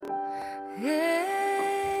You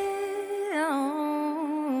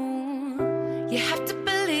have to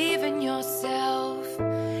believe in yourself.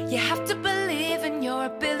 You have to believe in your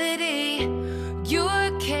ability. You are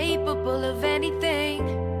capable of anything.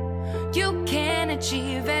 You can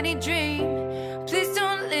achieve any dream. Please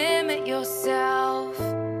don't limit yourself.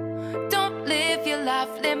 Don't live your life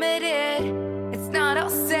limited. It's not all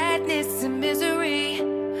sadness and misery.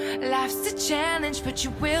 Life's a challenge, but you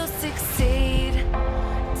will succeed.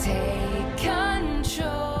 Take control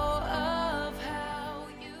of how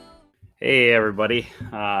you... Hey everybody,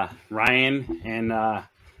 Ryan and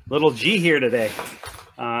little G here today.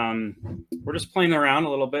 We're just playing around a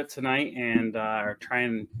little bit tonight and are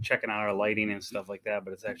checking out our lighting and stuff like that,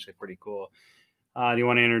 but it's actually pretty cool. Do you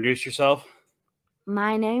want to introduce yourself?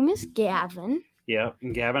 My name is Gavin. Yeah,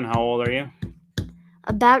 and Gavin, how old are you?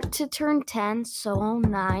 About to turn 10, so I'm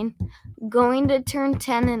 9. Going to turn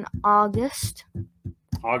 10 in August.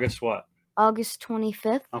 August what? August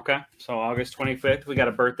 25th. Okay, so August 25th, we got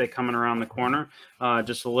a birthday coming around the corner,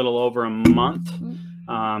 just a little over a month.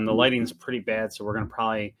 The lighting's pretty bad, so we're going to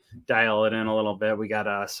probably dial it in a little bit. We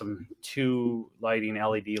got some 2 lighting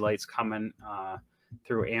LED lights coming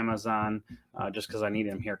through Amazon just because I need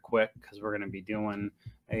them here quick because we're going to be doing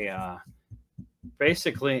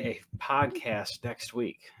basically a podcast next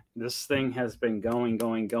week. This thing has been going,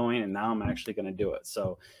 and now I'm actually going to do it.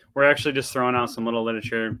 So we're actually just throwing out some little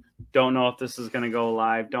literature. Don't know if this is going to go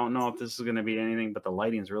live. Don't know if this is going to be anything, but the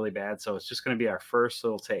lighting's really bad. So it's just going to be our first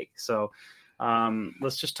little take. So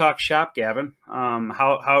let's just talk shop, Gavin.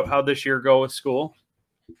 How this year go with school?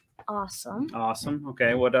 Awesome.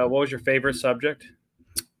 Okay. What was your favorite subject?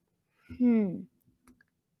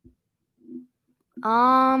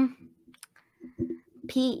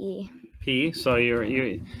 PE. P. So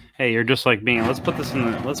you're just like me. Let's keep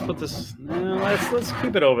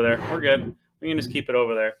it over there. We're good. We can just keep it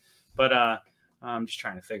over there. But I'm just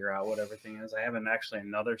trying to figure out what everything is. I haven't actually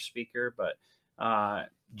another speaker, but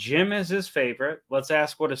gym is his favorite. Let's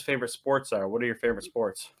ask what his favorite sports are. What are your favorite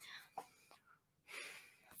sports?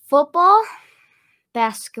 Football,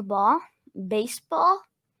 basketball, baseball.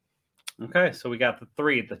 Okay, so we got the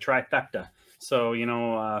trifecta. So,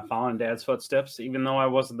 following Dad's footsteps, even though I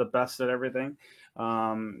wasn't the best at everything,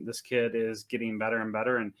 this kid is getting better and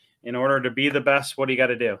better. And in order to be the best, what do you got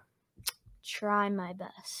to do? Try my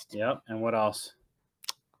best. Yep. And what else?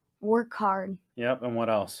 Work hard. Yep. And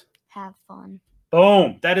what else? Have fun.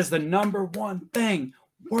 Boom. That is the number one thing.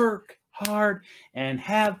 Work hard and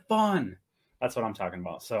have fun. That's what I'm talking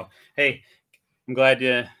about. So, hey, I'm glad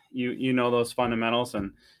you know those fundamentals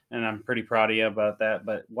and I'm pretty proud of you about that.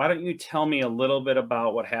 But why don't you tell me a little bit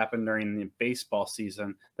about what happened during the baseball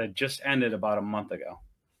season that just ended about a month ago?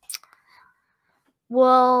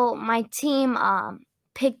 Well, my team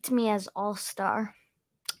picked me as all-star.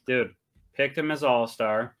 Dude, picked him as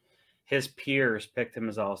all-star. His peers picked him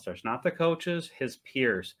as all-stars. Not the coaches, his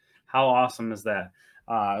peers. How awesome is that?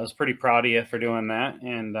 I was pretty proud of you for doing that.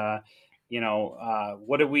 And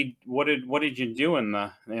what did you do in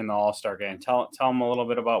the All-Star game? Tell them a little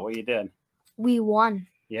bit about what you did. We won.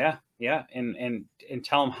 Yeah, and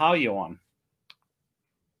tell them how you won.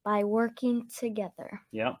 By working together.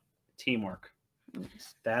 Yep, teamwork.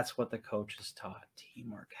 Yes. That's what the coaches taught.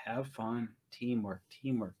 Teamwork. Have fun. Teamwork.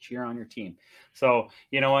 Cheer on your team. So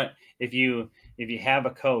you know what? If you have a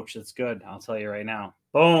coach that's good, I'll tell you right now.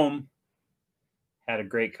 Boom. Had a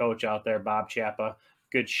great coach out there, Bob Chappa.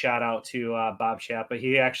 Good shout out to Bob Chappa.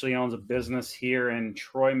 He actually owns a business here in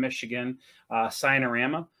Troy, Michigan,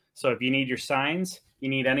 Signorama. So if you need your signs, you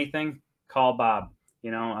need anything, call Bob.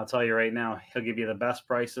 I'll tell you right now, he'll give you the best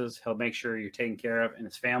prices. He'll make sure you're taken care of, and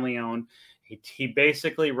it's family owned. He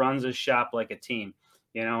basically runs his shop like a team,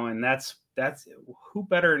 and that's who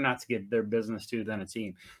better not to give their business to than a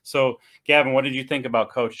team. So, Gavin, what did you think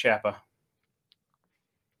about Coach Chappa?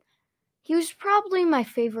 He was probably my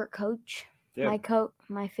favorite coach. Dude.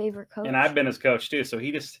 My favorite coach. And I've been his coach too. So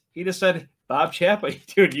he just said, Bob Chappa,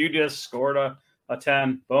 dude, you just scored a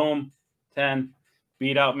 10. Boom, 10.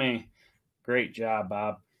 Beat out me. Great job,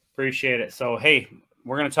 Bob. Appreciate it. So, hey,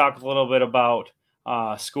 we're going to talk a little bit about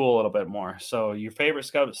school a little bit more. So your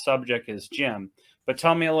favorite subject is gym. But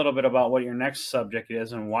tell me a little bit about what your next subject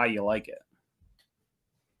is and why you like it.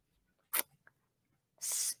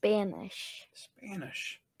 Spanish.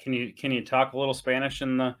 Can you talk a little Spanish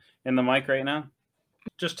in the mic right now?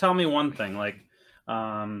 Just tell me one thing, me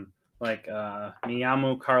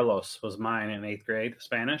llamo Carlos was mine in 8th grade,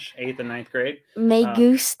 Spanish, 8th and 9th grade. Me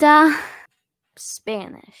gusta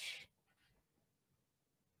Spanish.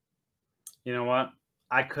 You know what?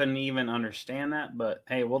 I couldn't even understand that, but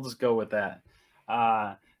hey, we'll just go with that.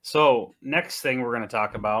 So next thing we're going to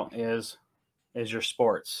talk about is is your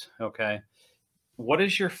sports. Okay. What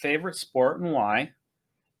is your favorite sport and why?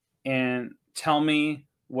 And tell me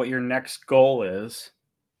what your next goal is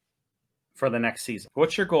for the next season.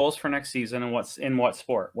 What's your goals for next season and what's in what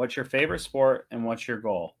sport? What's your favorite sport and what's your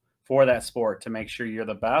goal for that sport to make sure you're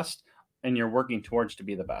the best and you're working towards to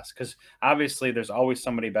be the best? Because obviously there's always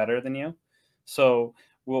somebody better than you. So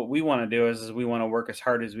what we want to do is we want to work as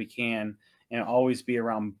hard as we can and always be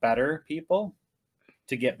around better people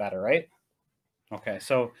to get better, right? Okay,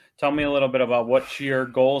 so tell me a little bit about what your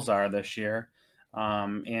goals are this year,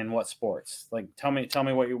 and what sports. Like, tell me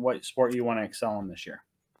what sport you want to excel in this year.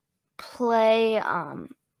 Play,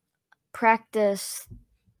 practice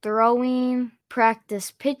throwing,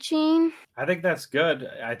 practice pitching. I think that's good.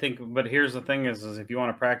 I think, but here's the thing: is if you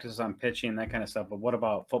want to practice on pitching and that kind of stuff. But what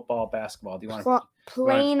about football, basketball? Do you want to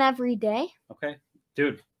playing every day? Okay,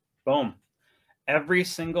 dude, boom. Every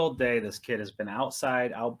single day, this kid has been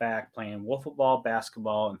outside, out back, playing wiffle ball,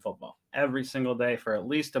 basketball, and football. Every single day for at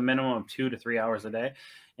least a minimum of 2 to 3 hours a day.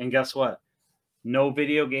 And guess what? No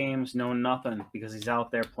video games, no nothing, because he's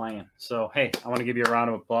out there playing. So, hey, I want to give you a round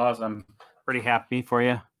of applause. I'm pretty happy for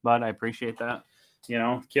you, bud. I appreciate that. You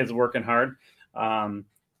know, kids working hard.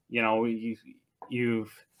 You know,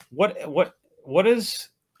 what is,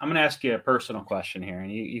 I'm going to ask you a personal question here,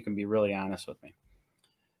 and you can be really honest with me.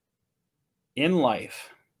 In life,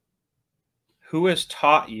 who has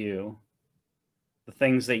taught you the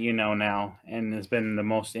things that you know now and has been the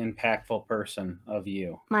most impactful person of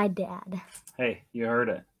you? My dad. Hey, you heard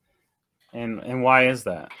it. And why is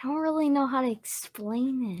that? I don't really know how to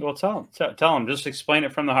explain it. Well, tell him. Just explain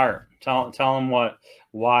it from the heart. Tell him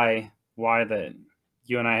why that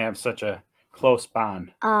you and I have such a close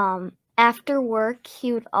bond. After work,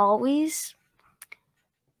 he would always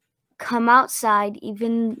come outside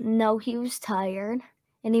even though he was tired,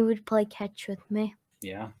 and he would play catch with me.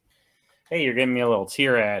 Yeah. Hey, you're giving me a little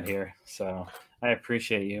tear ad here, so I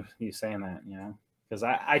appreciate you saying that, you know, because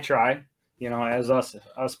I try, you know, as us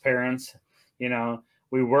parents, you know,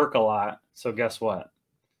 we work a lot, so guess what?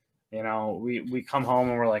 You know, we come home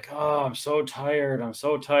and we're like, oh, I'm so tired,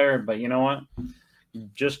 but you know what?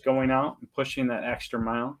 Just going out and pushing that extra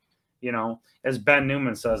mile, you know, as Ben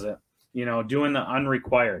Newman says it, you know, doing the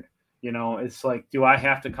unrequired. You know, it's like, do I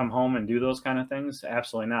have to come home and do those kind of things?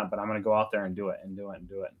 Absolutely not. But I'm going to go out there and do it and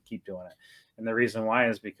keep doing it. And the reason why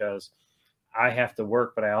is because I have to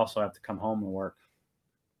work, but I also have to come home and work.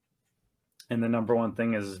 And the number one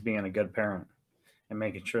thing is being a good parent and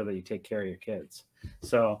making sure that you take care of your kids.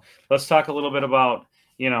 So let's talk a little bit about,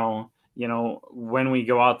 you know, when we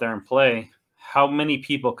go out there and play, how many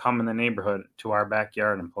people come in the neighborhood to our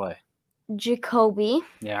backyard and play? Jacoby.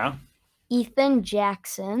 Yeah. Ethan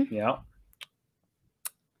Jackson. Yeah.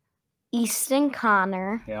 Easton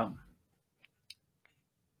Connor. Yeah.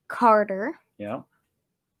 Carter. Yeah.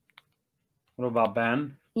 What about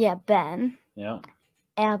Ben? Yeah, Ben. Yeah.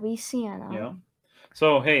 Abby Sienna. Yeah.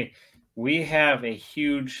 So, hey, we have a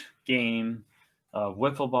huge game of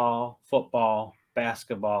wiffle ball, football,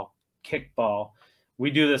 basketball, kickball.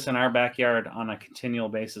 We do this in our backyard on a continual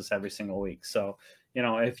basis every single week. So, you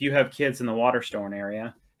know, if you have kids in the Waterstone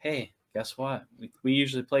area, hey, guess what? We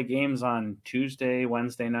usually play games on Tuesday,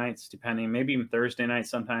 Wednesday nights, depending, maybe even Thursday nights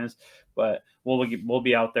sometimes. But we'll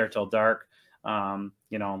be out there till dark.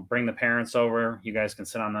 You know, bring the parents over. You guys can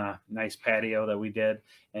sit on the nice patio that we did,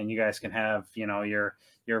 and you guys can have, you know, your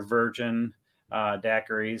virgin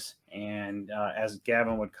daiquiris, and as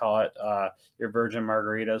Gavin would call it, your virgin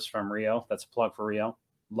margaritas from Rio. That's a plug for Rio.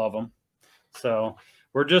 Love them. So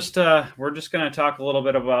we're just going to talk a little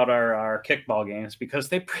bit about our kickball games, because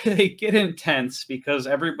they get intense because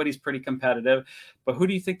everybody's pretty competitive. But who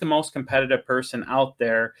do you think the most competitive person out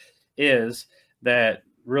there is that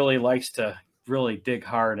really likes to really dig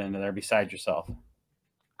hard into there beside yourself?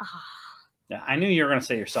 Yeah, I knew you were going to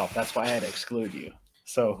say yourself. That's why I had to exclude you.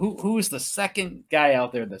 So who's the second guy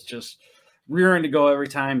out there that's just rearing to go every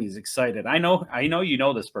time? He's excited. I know you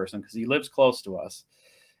know this person because he lives close to us.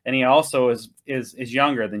 And he also is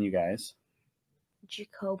younger than you guys.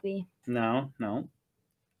 Jacoby. No.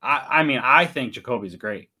 I mean, I think Jacoby's a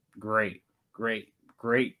great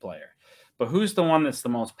player. But who's the one that's the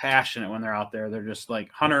most passionate when they're out there? They're just like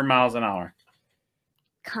 100 miles an hour.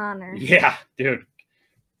 Connor. Yeah, dude.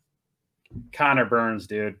 Connor Burns,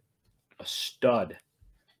 dude. A stud.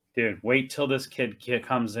 Dude, wait till this kid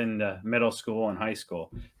comes into middle school and high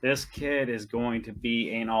school. This kid is going to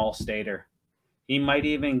be an all-stater. He might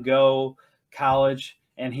even go college,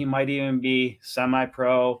 and he might even be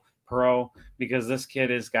semi-pro, pro, because this kid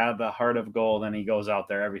has got the heart of gold, and he goes out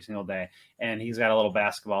there every single day. And he's got a little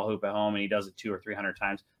basketball hoop at home, and he does it 200 or 300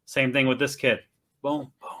 times. Same thing with this kid.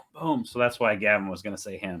 Boom, boom, Boom. So that's why Gavin was going to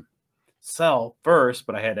say him. Sell first,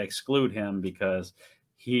 but I had to exclude him because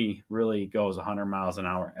he really goes 100 miles an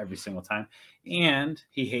hour every single time, and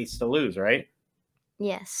he hates to lose, right?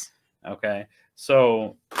 Yes. Okay.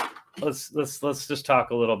 So let's just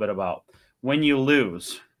talk a little bit about when you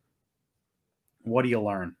lose. What do you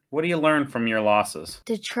learn? What do you learn from your losses?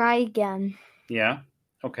 To try again. Yeah.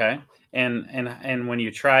 Okay. And when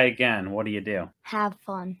you try again, what do you do? Have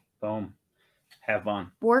fun. Boom. Have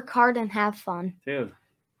fun. Work hard and have fun. Dude,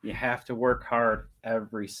 you have to work hard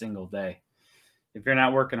every single day. If you're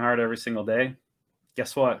not working hard every single day,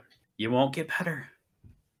 guess what? You won't get better.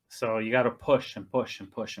 So you got to push and push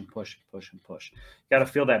and push and push and push and push. You got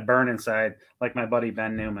to feel that burn inside, like my buddy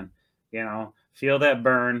Ben Newman. Feel that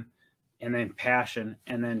burn, and then passion,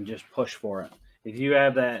 and then just push for it. If you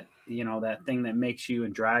have that, that thing that makes you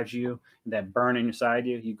and drives you, that burn inside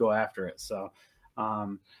you, you go after it.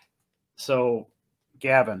 So,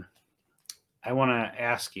 Gavin, I want to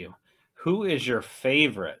ask you, who is your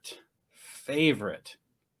favorite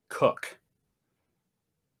cook?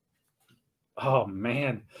 Oh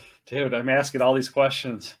man, dude, I'm asking all these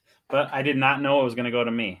questions, but I did not know it was going to go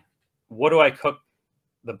to me. What do I cook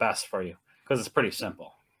the best for you? Because it's pretty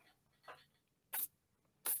simple.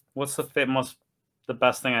 What's the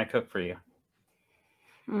best thing I cook for you?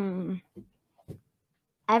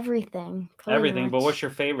 Everything. Everything, but what's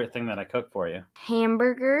your favorite thing that I cook for you?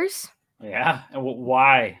 Hamburgers. Yeah, and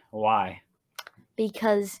why? Why?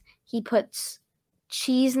 Because he puts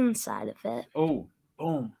cheese inside of it. Oh,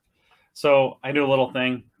 boom. So I do a little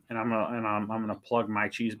thing, and I'm gonna plug my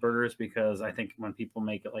cheeseburgers because I think when people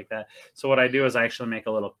make it like that. So what I do is I actually make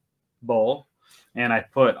a little bowl, and I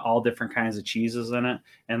put all different kinds of cheeses in it,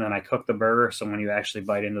 and then I cook the burger. So when you actually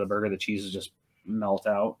bite into the burger, the cheeses just melt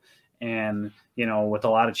out. And with a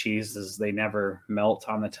lot of cheeses, they never melt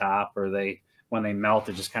on the top, or when they melt,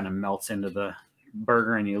 it just kind of melts into the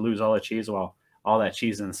burger, and you lose all the cheese. Well, all that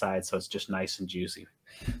cheese inside, so it's just nice and juicy.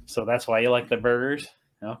 So that's why you like the burgers,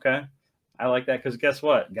 okay? I like that because guess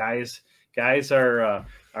what, guys are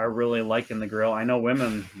really liking the grill. I know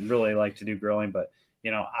women really like to do grilling, but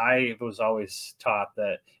I was always taught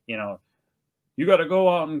that you got to go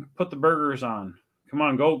out and put the burgers on. Come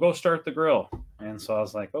on, go start the grill. And so I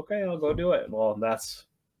was like, okay, I'll go do it. Well, that's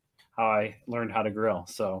how I learned how to grill.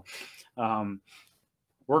 So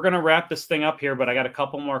we're gonna wrap this thing up here, but I got a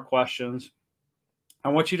couple more questions. I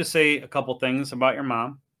want you to say a couple things about your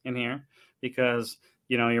mom in here because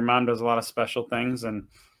your mom does a lot of special things, and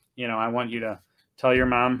I want you to tell your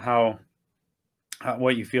mom how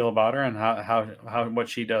what you feel about her and how what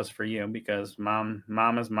she does for you, because mom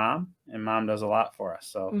is mom, and mom does a lot for us.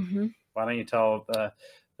 So why don't you tell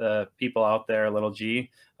the people out there, little G,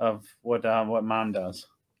 of what mom does?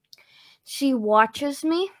 She watches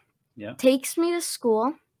me. Yeah. Takes me to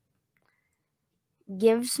school.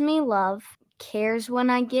 Gives me love. Cares when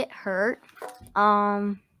I get hurt.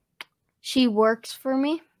 She works for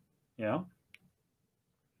me. Yeah.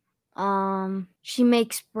 She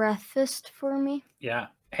makes breakfast for me. Yeah.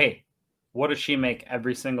 Hey, what does she make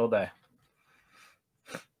every single day?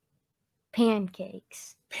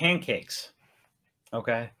 Pancakes. Pancakes.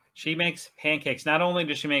 Okay. She makes pancakes. Not only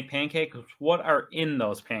does she make pancakes, what are in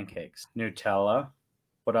those pancakes? Nutella.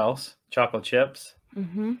 What else? Chocolate chips.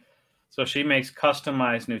 So she makes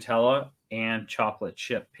customized Nutella and chocolate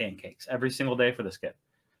chip pancakes every single day for this kid.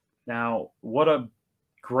 Now, what a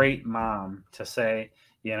great mom to say,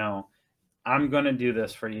 I'm going to do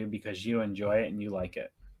this for you because you enjoy it and you like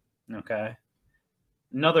it. Okay.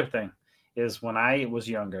 Another thing is when I was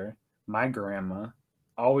younger, my grandma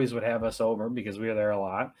always would have us over because we were there a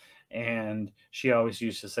lot. And she always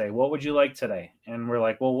used to say, what would you like today? And we're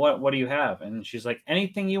like, well, what do you have? And she's like,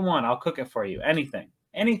 anything you want, I'll cook it for you.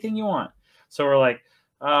 Anything you want. So we're like,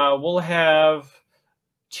 we'll have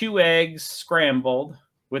 2 eggs scrambled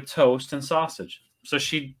with toast and sausage. So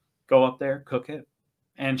she'd go up there, cook it,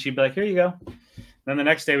 and she'd be like, here you go. Then the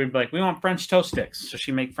next day we'd be like, we want French toast sticks. So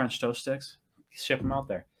she'd make French toast sticks, ship them out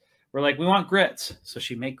there. We're like, we want grits. So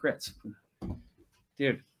she'd make grits.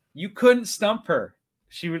 Dude, you couldn't stump her.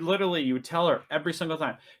 She would literally, you would tell her every single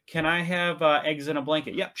time, can I have eggs in a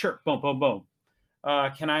blanket? Yep, sure. Boom, boom, boom.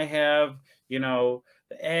 Can I have, the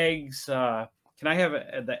eggs? Can I have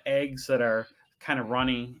the eggs that are kind of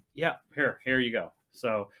runny? Yeah, here you go.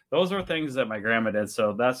 So those are things that my grandma did.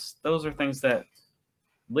 So those are things that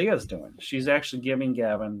Leah's doing. She's actually giving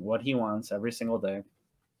Gavin what he wants every single day.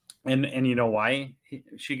 And you know why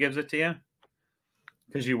she gives it to you?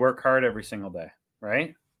 Because you work hard every single day,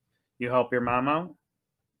 right? You help your mom out.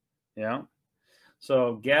 Yeah.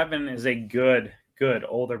 So Gavin is a good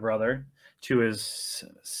older brother to his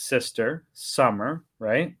sister, Summer,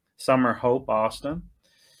 right? Summer Hope Austin.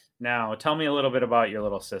 Now, tell me a little bit about your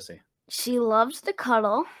little sissy. She loves to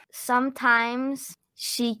cuddle. Sometimes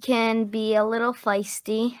she can be a little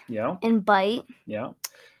feisty Yeah. and bite Yeah.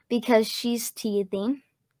 because she's teething.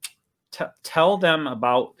 Tell them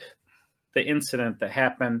about the incident that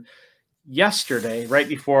happened yesterday, right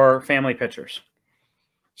before family pictures.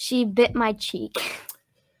 She bit my cheek.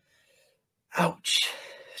 Ouch.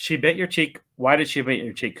 She bit your cheek. Why did she bit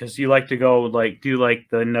your cheek? Because you like to go do like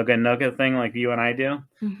the nugget thing like you and I do.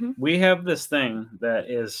 Mm-hmm. We have this thing that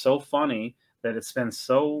is so funny that it's been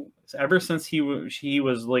ever since he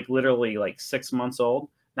was like literally like 6 months old,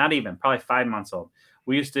 not even, probably 5 months old.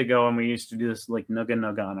 We used to go and we used to do this like nugget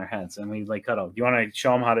on our heads, and we like cuddle. Do you want to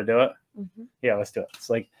show them how to do it? Mm-hmm. Yeah, let's do it. It's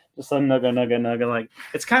like just a nugget. Like,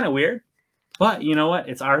 it's kind of weird, but you know what?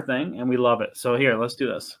 It's our thing, and we love it. So here, let's do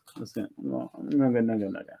this. Let's do it.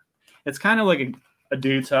 Nugget. It's kind of like a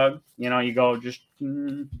dude's hug. You know, you go just,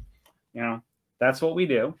 you know, that's what we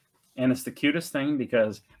do. And it's the cutest thing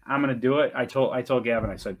because I'm going to do it. I told Gavin,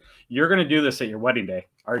 I said, you're going to do this at your wedding day,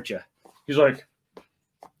 aren't you? He's like,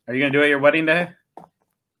 are you going to do it at your wedding day?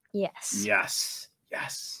 Yes. Yes.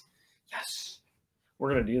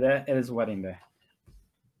 We're going to do that at his wedding day.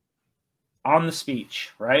 On the speech,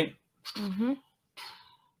 right? Mm-hmm.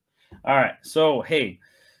 All right. So, hey,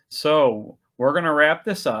 we're going to wrap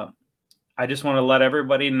this up. I just want to let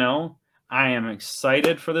everybody know I am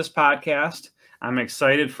excited for this podcast. I'm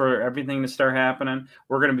excited for everything to start happening.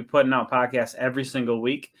 We're going to be putting out podcasts every single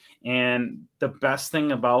week. And the best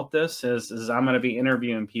thing about this is I'm going to be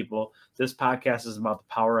interviewing people. This podcast is about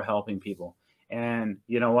the power of helping people. And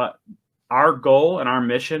you know what? Our goal and our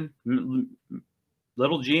mission,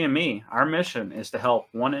 little G and me, our mission is to help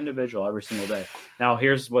one individual every single day. Now,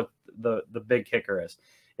 here's what the big kicker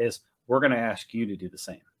is we're going to ask you to do the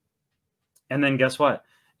same. And then guess what?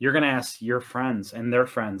 You're going to ask your friends and their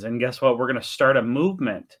friends. And guess what? We're going to start a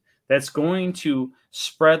movement that's going to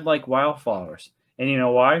spread like wildflowers. And you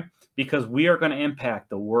know why? Because we are going to impact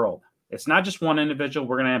the world. It's not just one individual.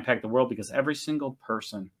 We're going to impact the world because every single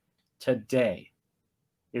person today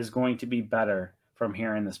is going to be better from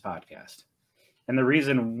hearing this podcast. And the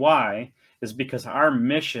reason why is because our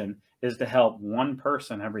mission is to help one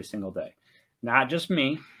person every single day. Not just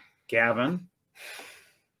me, Gavin,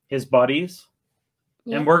 his buddies.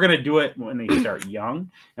 Yeah. And we're going to do it when they start young,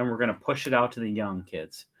 and we're going to push it out to the young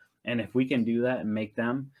kids. And if we can do that and make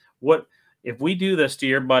them, if we do this to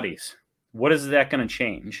your buddies, what is that going to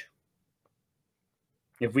change?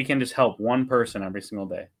 If we can just help one person every single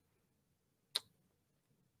day.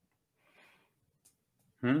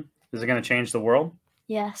 Is it going to change the world?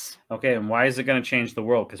 Yes. Okay, and why is it going to change the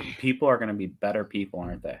world? Because people are going to be better people,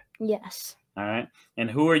 aren't they? Yes. All right. And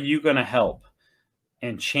who are you going to help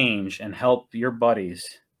and change and help your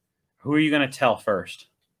buddies? Who are you going to tell first?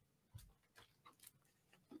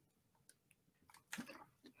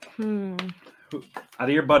 Out of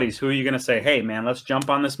your buddies, who are you going to say, hey, man, let's jump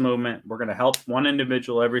on this movement. We're going to help one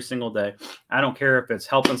individual every single day. I don't care if it's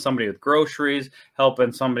helping somebody with groceries,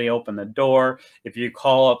 helping somebody open the door. If you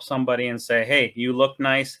call up somebody and say, hey, you look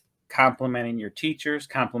nice, complimenting your teachers,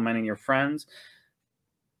 complimenting your friends.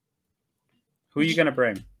 Who are you going to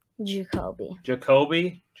bring?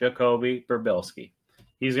 Jacoby Burbilski.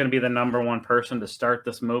 He's going to be the number one person to start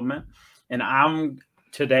this movement. And I'm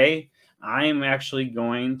actually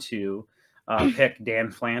going to pick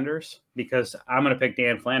Dan Flanders because I'm going to pick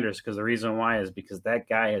Dan Flanders because the reason why is because that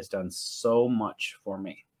guy has done so much for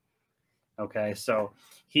me. Okay, so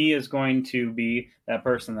he is going to be that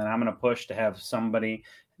person that I'm going to push to have somebody,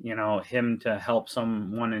 him to help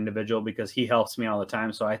one individual because he helps me all the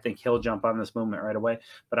time. So I think he'll jump on this movement right away.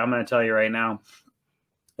 But I'm going to tell you right now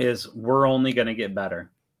is we're only going to get better.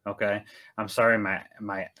 Okay. I'm sorry.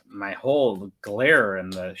 My whole glare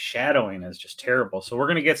and the shadowing is just terrible. So we're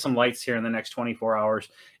going to get some lights here in the next 24 hours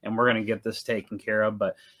and we're going to get this taken care of.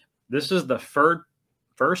 But this is the first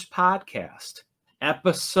podcast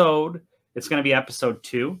episode. It's going to be episode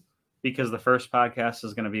 2 because the first podcast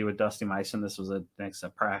is going to be with Dusty Meissen. This was a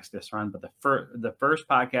practice run, but the first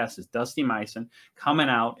podcast is Dusty Meissen coming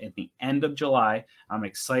out at the end of July. I'm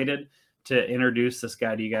excited to introduce this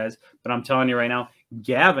guy to you guys, but I'm telling you right now,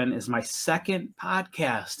 Gavin is my second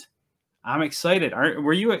podcast. I'm excited.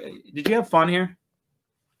 Did you have fun here?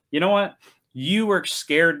 You know what? You were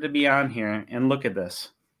scared to be on here, and look at this.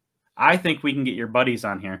 I think we can get your buddies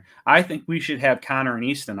on here. I think we should have Connor and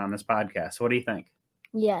Easton on this podcast. What do you think?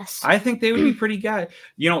 Yes. I think they would be pretty good.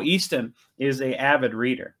 Easton is an avid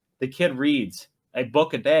reader. The kid reads a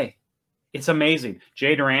book a day. It's amazing.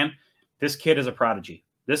 Jay Duran, this kid is a prodigy.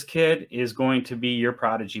 This kid is going to be your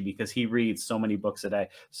prodigy because he reads so many books a day.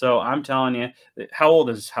 So I'm telling you, how old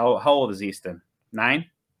is Easton? 9?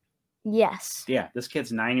 Yes. Yeah, this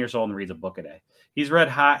kid's 9 years old and reads a book a day. He's read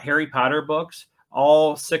Harry Potter books,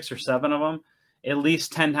 all 6 or 7 of them, at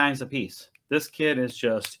least 10 times a piece. This kid is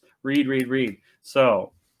just read.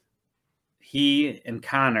 So he and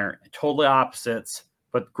Connor, totally opposites,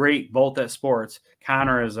 but great both at sports.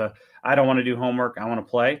 Connor is I don't want to do homework, I want to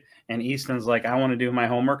play. And Easton's like, I want to do my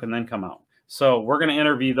homework and then come out. So we're going to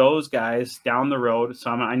interview those guys down the road. So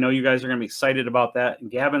I know you guys are going to be excited about that. And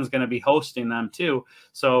Gavin's going to be hosting them too.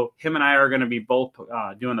 So him and I are going to be both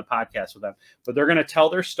doing the podcast with them. But they're going to tell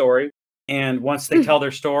their story. And once they tell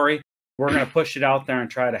their story, we're going to push it out there and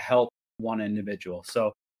try to help one individual.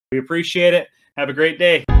 So we appreciate it. Have a great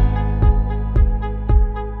day.